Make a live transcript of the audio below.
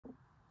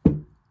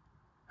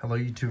Hello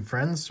YouTube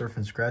friends, Surf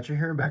and Scratcher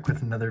here, back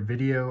with another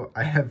video.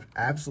 I have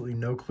absolutely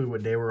no clue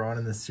what day we're on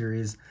in this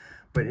series,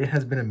 but it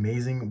has been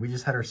amazing. We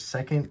just had our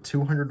second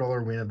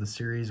 $200 win of the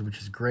series, which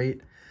is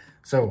great.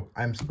 So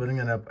I'm splitting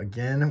it up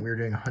again. We're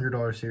doing a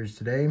 $100 series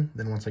today.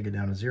 Then once I get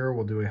down to zero,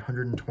 we'll do a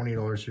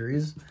 $120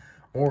 series.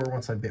 Or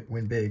once I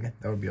win big,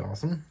 that would be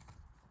awesome.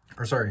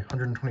 Or sorry,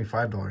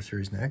 $125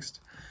 series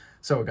next.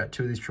 So I got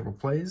two of these triple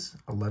plays,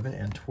 11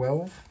 and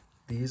 12.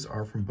 These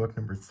are from book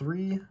number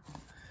 3.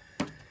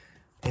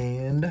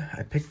 And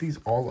I picked these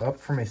all up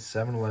from a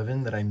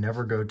 7-Eleven that I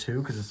never go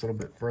to because it's a little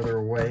bit further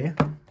away.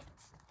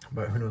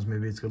 But who knows,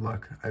 maybe it's good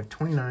luck. I have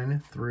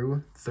 29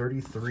 through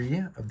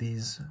 33 of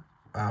these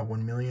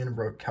 1 million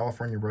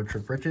California road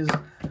trip riches.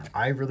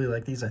 I really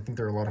like these. I think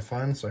they're a lot of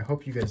fun, so I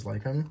hope you guys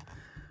like them.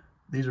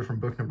 These are from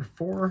book number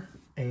 4.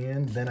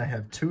 And then I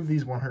have 2 of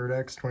these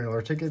 100x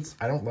 $20 tickets.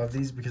 I don't love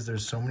these because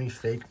there's so many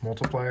fake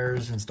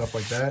multipliers and stuff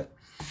like that.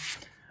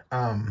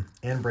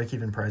 And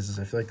break-even prizes.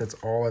 I feel like that's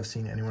all I've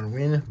seen anyone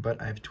win, but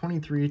I have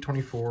 23,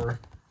 24,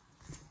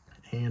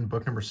 and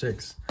book number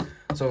 6.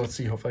 So let's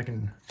see, hopefully I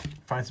can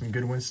find some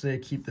good wins today,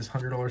 keep this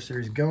 $100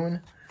 series going.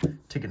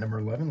 Ticket number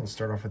 11, let's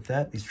start off with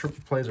that. These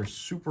triple plays are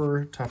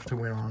super tough to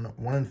win on.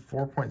 1 in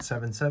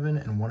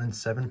 4.77 and 1 in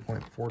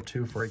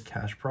 7.42 for a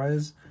cash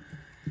prize.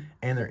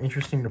 And they're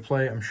interesting to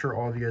play. I'm sure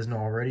all of you guys know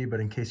already, but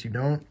in case you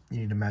don't, you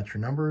need to match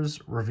your numbers,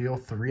 reveal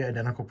 3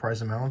 identical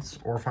prize amounts,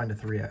 or find a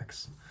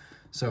 3x.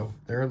 So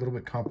they're a little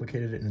bit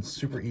complicated and it's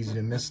super easy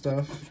to miss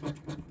stuff.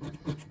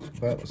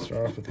 But let's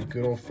start off with a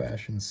good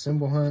old-fashioned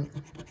symbol hunt.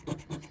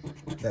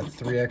 That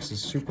 3x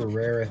is super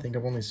rare. I think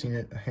I've only seen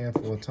it a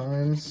handful of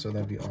times, so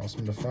that'd be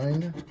awesome to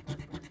find.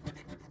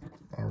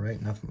 All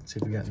right, nothing. Let's see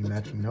if we got any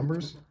matching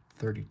numbers.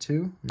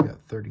 32, we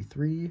got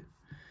 33,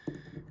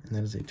 and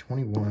that is a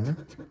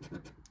 21,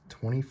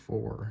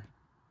 24,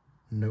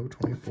 no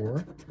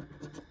 24,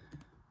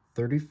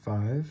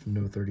 35,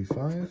 no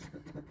 35,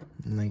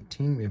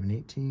 19, we have an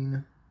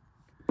 18,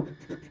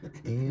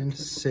 and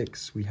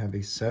 6, we have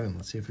a 7.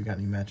 Let's see if we got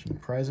any matching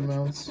prize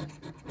amounts.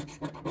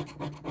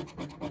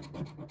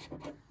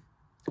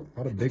 A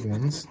lot of big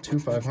ones, 2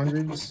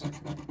 500s,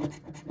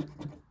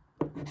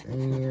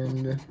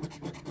 and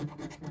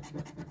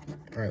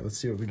all right, let's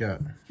see what we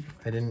got.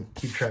 I didn't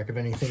keep track of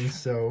anything,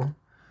 so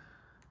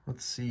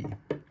let's see.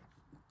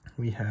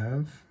 We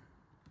have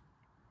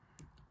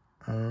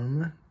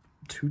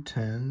 2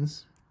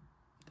 10s,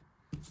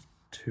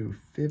 2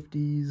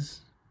 50s,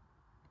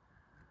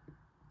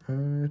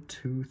 2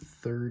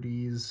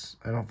 30s.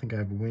 I don't think I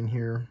have a win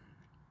here.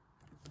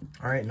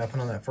 All right, nothing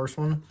on that first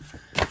one.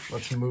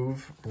 Let's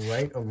move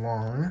right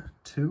along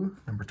to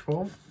number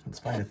 12. Let's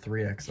find a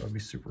 3x. That would be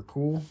super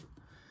cool.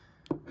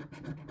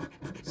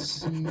 Let's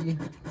see.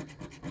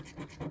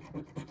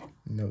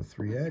 No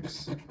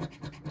 3x.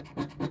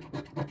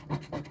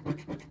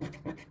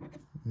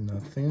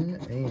 Nothing.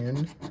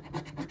 And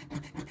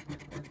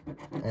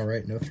all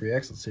right, no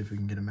 3x. Let's see if we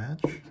can get a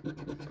match.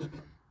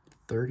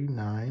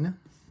 39.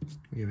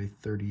 We have a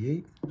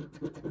 38.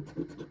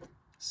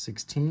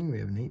 16. We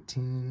have an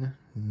 18.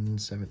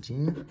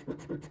 17.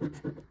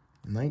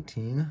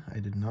 19. I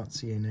did not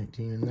see a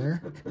 19 in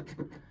there.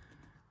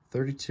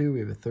 32. We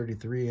have a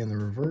 33 in the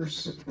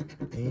reverse.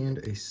 And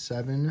a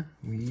 7.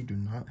 We do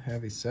not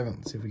have a 7.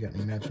 Let's see if we got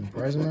any matching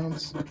prize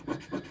amounts.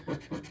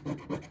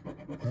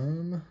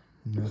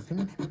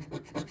 Nothing.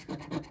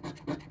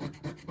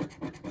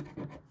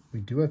 We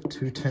do have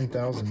 2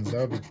 10,000s.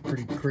 That would be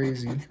pretty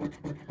crazy.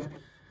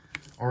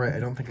 All right, I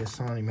don't think I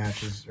saw any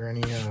matches or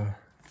any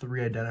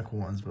 3 identical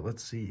ones, but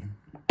let's see.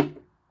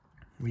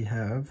 We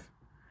have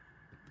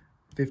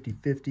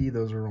 50-50.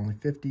 Those are only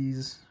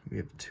 50s. We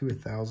have 2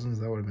 1000s.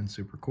 That would have been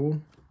super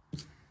cool.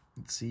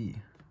 Let's see.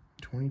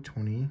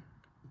 2020.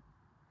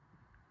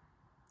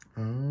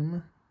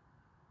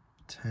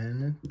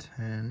 10,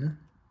 10.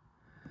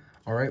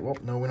 All right, well,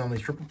 no win on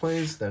these triple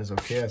plays. That is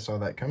okay. I saw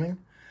that coming.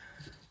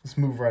 Let's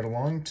move right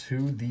along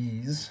to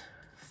these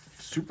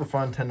super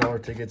fun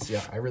 $10 tickets.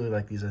 Yeah, I really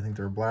like these. I think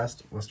they're a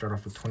blast. Let's start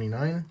off with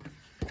 29.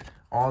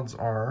 Odds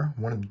are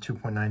 1 in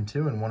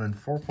 2.92 and 1 in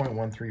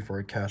 4.13 for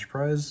a cash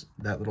prize.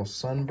 That little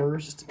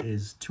sunburst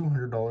is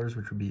 $200,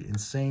 which would be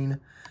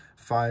insane.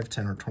 5,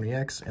 10, or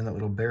 20x. And that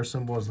little bear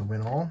symbol is the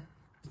win all.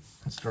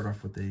 Let's start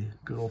off with a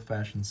good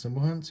old-fashioned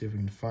symbol hunt. See if we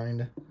can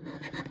find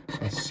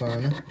a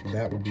sun.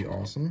 That would be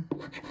awesome.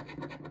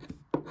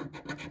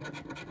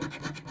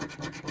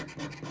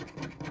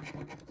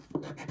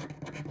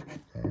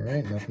 All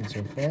right, nothing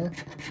so far.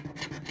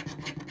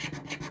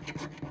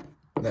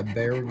 That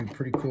bear would be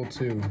pretty cool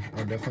too.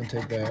 I'll definitely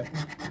take that.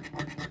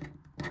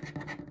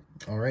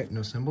 All right,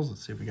 no symbols.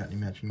 Let's see if we got any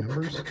matching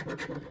numbers.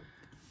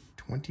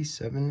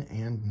 27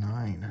 and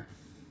 9.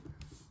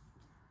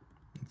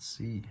 Let's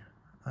see.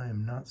 I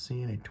am not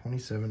seeing a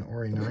 27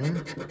 or a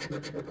 9.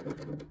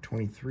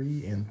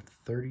 23 and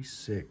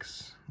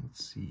 36.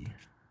 Let's see.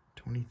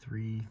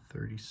 23,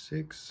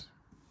 36.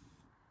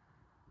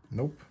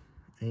 Nope.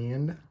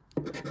 And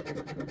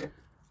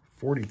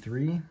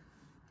 43.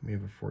 We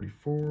have a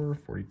 44,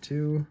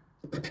 42.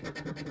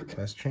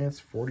 Last chance,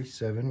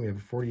 47. We have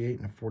a 48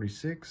 and a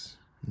 46.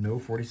 No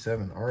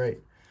 47. All right.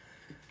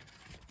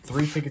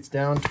 3 tickets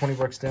down, 20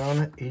 bucks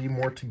down, 80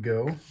 more to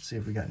go. Let's see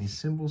if we got any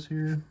symbols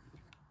here.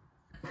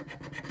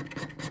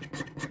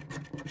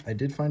 I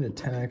did find a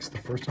 10x the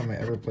first time I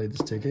ever played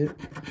this ticket,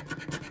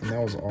 and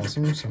that was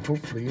awesome. So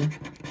hopefully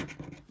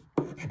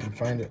I can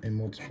find a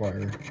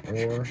multiplier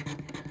or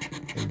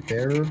a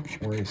bear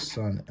or a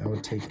sun. I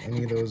would take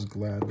any of those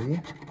gladly.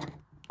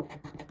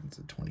 It's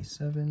a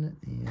 27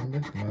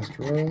 and last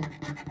row.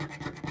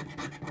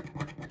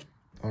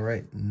 All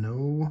right,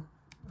 no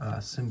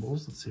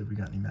symbols. Let's see if we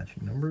got any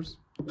matching numbers.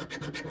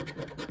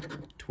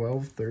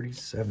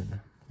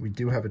 1237. We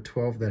do have a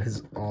 12. That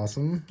is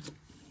awesome.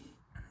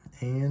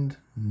 And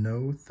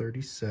no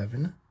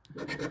 37.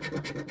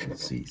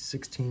 Let's see,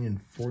 16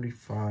 and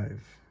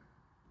 45.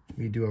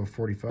 We do have a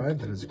 45.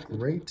 That is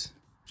great.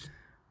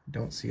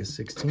 Don't see a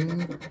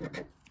 16.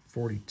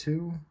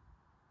 42.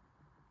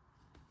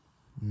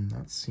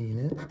 Not seeing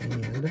it.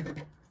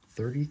 And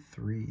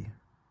 33.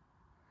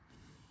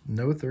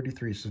 No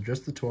 33, so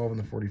just the 12 and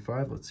the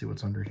 45. Let's see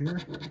what's under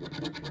here.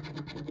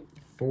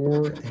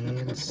 4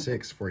 and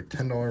 6 for a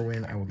 $10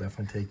 win. I will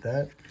definitely take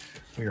that.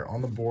 We are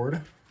on the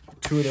board.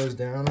 2 of those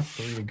down,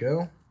 3 to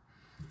go.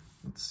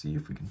 Let's see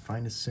if we can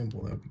find a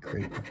symbol. That would be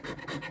great.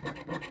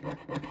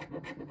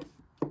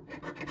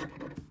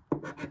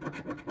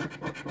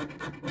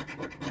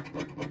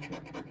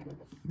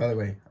 By the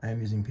way, I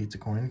am using Pizza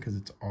Coin because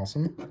it's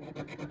awesome.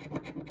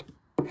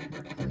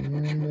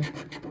 And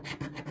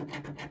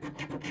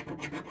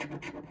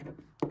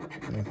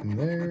nothing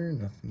there,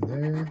 nothing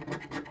there.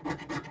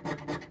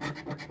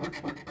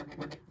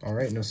 All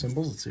right, no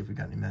symbols. Let's see if we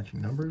got any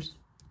matching numbers.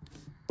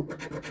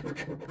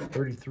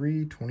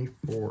 33,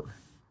 24.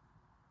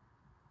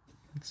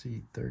 Let's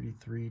see,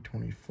 33,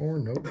 24.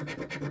 Nope.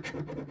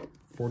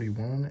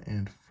 41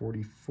 and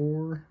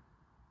 44.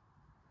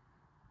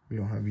 We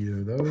don't have either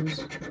of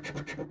those.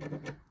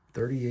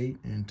 38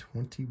 and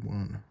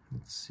 21.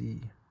 Let's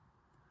see.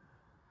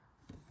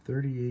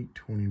 38,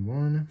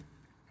 21.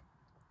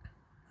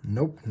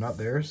 Nope, not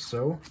there.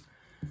 So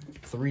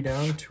 3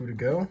 down, 2 to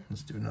go.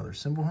 Let's do another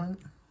symbol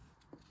hunt.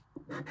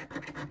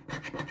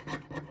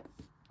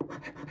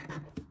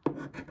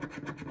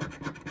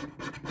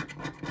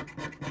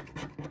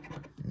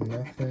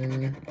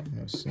 Nothing,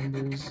 no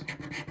symbols.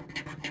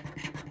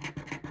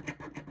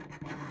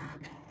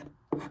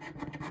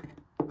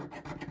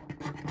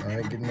 All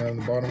right, getting down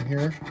the bottom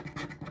here.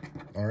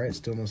 All right,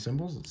 still no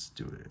symbols. Let's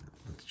do it.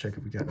 Let's check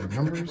if we got any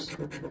numbers.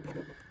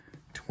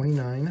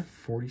 29,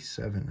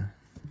 47.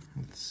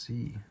 Let's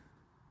see.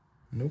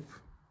 Nope.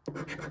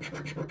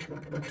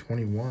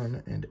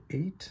 21 and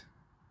 8.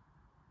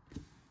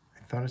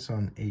 I thought I saw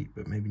an 8,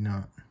 but maybe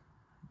not.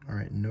 All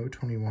right, no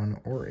 21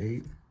 or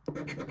 8.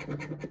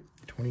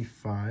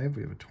 25,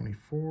 we have a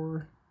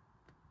 24.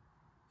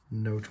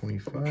 No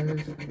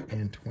 25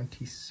 and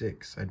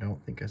 26. I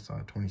don't think I saw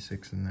a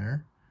 26 in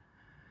there.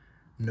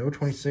 No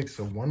 26,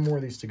 so 1 more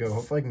of these to go.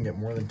 Hopefully I can get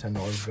more than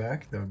 $10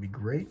 back. That would be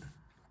great.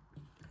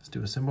 Let's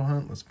do a symbol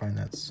hunt. Let's find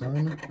that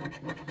sun.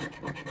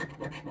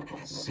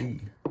 Let's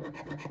see.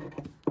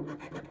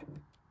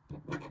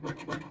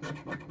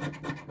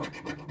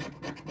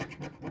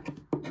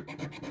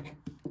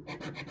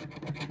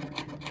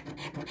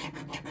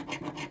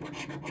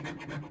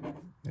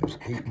 There's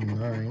 8 and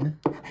 9.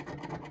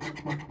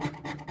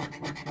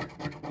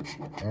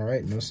 All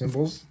right, no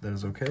symbols. That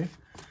is okay.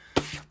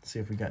 Let's see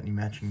if we got any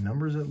matching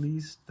numbers at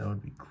least. That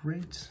would be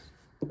great.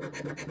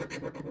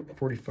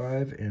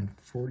 45 and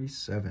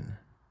 47.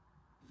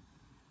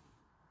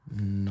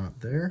 Not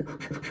there.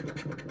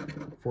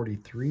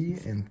 43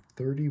 and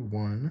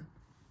 31.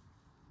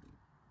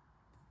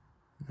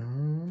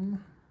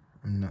 I'm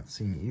not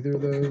seeing either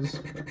of those.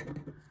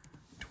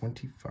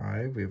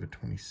 25, we have a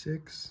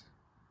 26.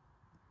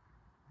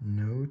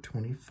 No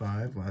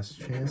 25, last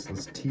chance.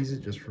 Let's tease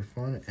it just for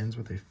fun. It ends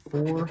with a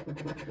 4.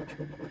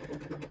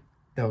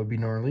 That would be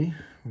gnarly.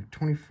 We have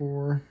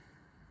 24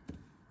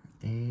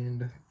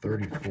 and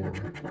 34.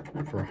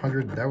 For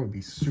 100, that would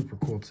be super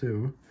cool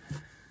too.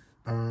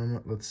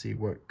 Let's see,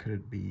 what could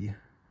it be?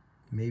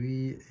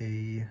 Maybe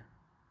a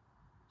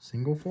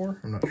single 4?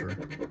 I'm not sure.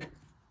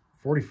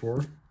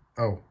 44.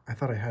 Oh, I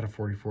thought I had a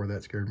 44.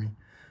 That scared me.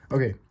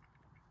 Okay,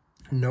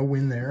 no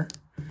win there.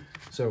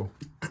 So,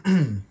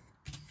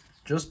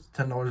 just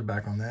 $10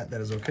 back on that.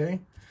 That is okay.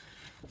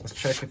 Let's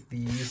check if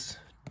these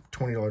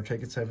 $20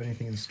 tickets have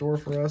anything in store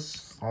for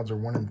us. Odds are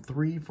 1 in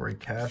 3 for a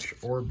cash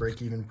or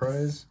break-even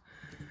prize.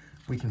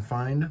 We can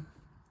find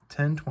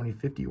 10, 20,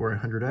 50, or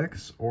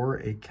 100x, or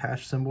a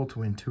cash symbol to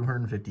win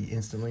 250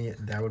 instantly.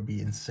 That would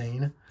be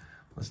insane.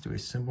 Let's do a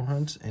symbol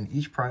hunt, and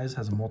each prize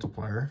has a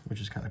multiplier,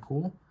 which is kind of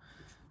cool.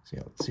 So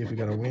yeah, let's see if we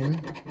got a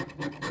win.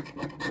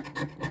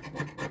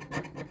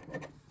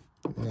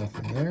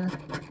 Nothing there.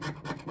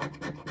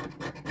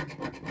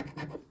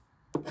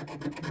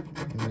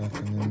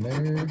 Nothing in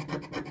there.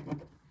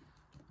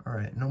 All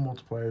right, no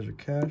multipliers or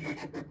cash.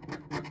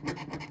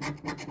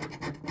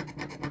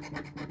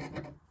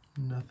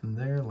 Nothing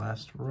there,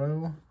 last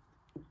row.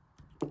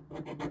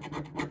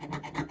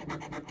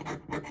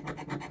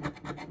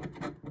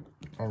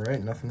 All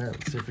right, nothing there.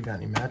 Let's see if we got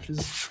any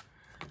matches.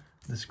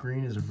 This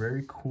green is a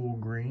very cool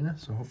green,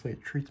 so hopefully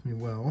it treats me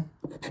well.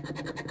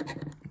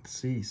 Let's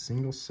see,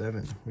 single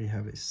 7. We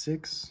have a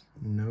 6,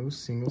 no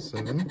single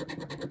 7.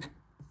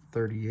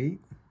 38.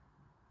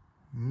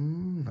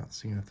 Not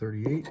seeing a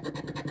 38.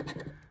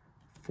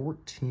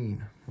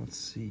 14. Let's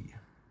see.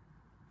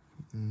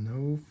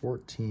 No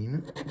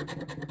 14.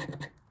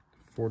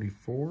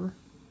 44.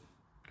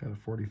 Got a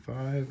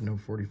 45. No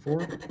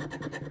 44.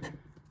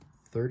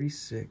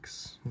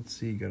 36. Let's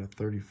see. Got a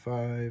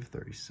 35.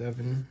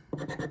 37.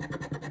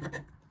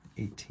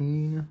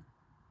 18.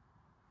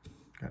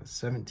 Got a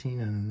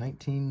 17 and a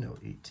 19. No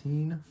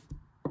 18.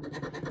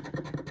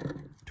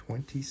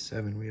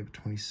 27. We have a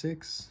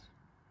 26.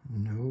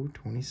 No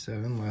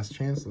 27. Last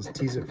chance. Let's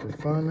tease it for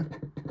fun.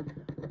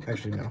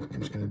 Actually, no. I'm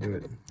just going to do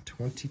it.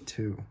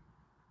 22.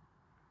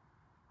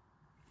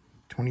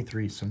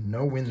 23. So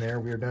no win there.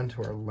 We are down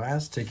to our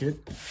last ticket.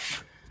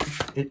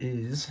 It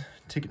is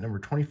ticket number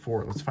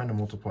 24. Let's find a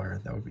multiplier.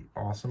 That would be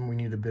awesome. We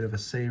need a bit of a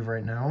save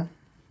right now.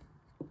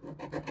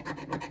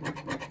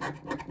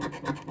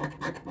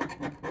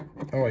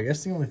 Oh, I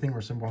guess the only thing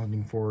we're symbol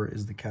hunting for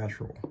is the cash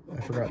roll.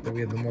 I forgot that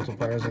we have the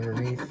multipliers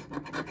underneath.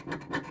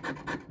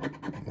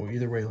 Well,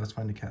 either way, let's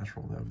find a cash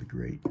roll. That would be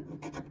great.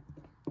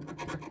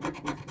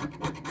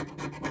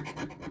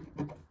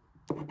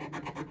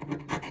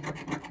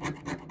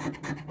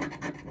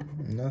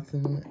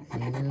 Nothing,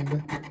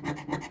 and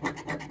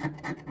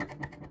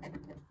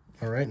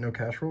all right, no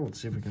cash roll.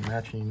 Let's see if we can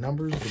match any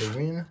numbers, get a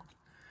win.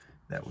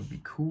 That would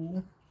be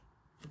cool.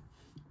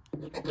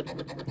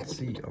 Let's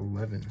see,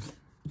 11.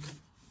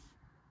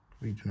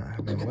 We do not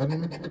have an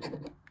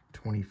 11.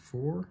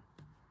 24.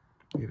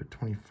 We have a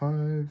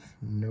 25.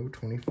 No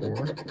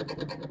 24.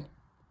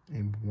 A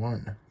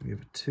 1. We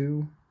have a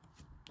 2.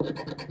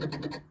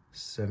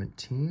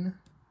 17.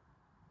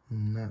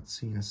 Not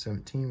seeing a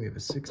 17. We have a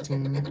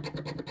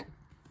 16.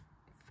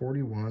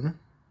 41.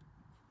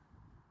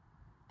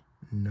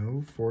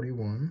 No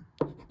 41.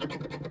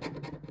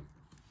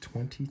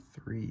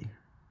 23.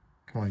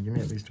 Come on, give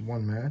me at least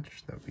one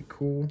match. That would be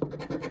cool.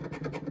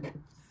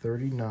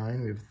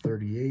 39. We have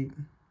 38.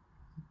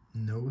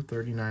 No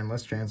 39.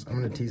 Less chance. I'm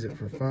going to tease it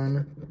for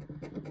fun.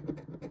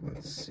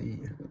 Let's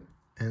see.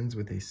 Ends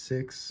with a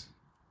 6.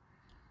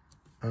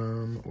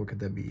 What could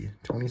that be?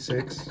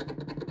 26.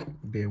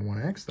 Would be a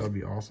 1x. That would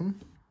be awesome.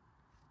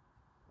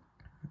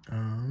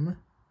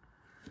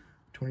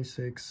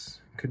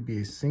 26 could be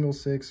a single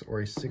 6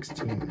 or a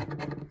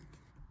 16.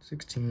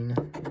 16.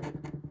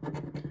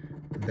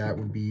 That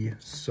would be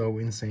so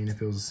insane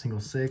if it was a single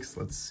 6.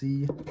 Let's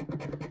see.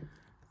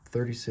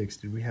 36.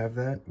 Did we have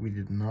that? We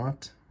did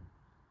not.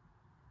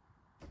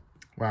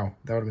 Wow,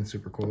 that would have been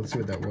super cool. Let's see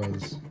what that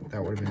was.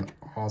 That would have been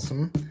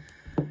awesome.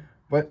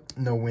 But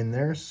no win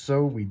there.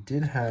 So we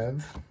did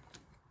have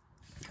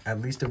at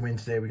least a win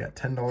today. We got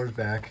 $10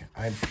 back.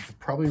 I'd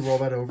probably roll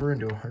that over and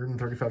do a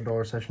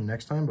 $135 session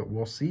next time, but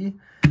we'll see.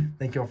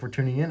 Thank you all for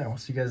tuning in. I will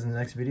see you guys in the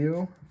next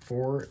video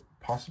for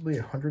possibly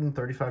a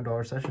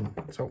 $135 session.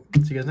 So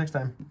see you guys next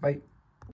time. Bye.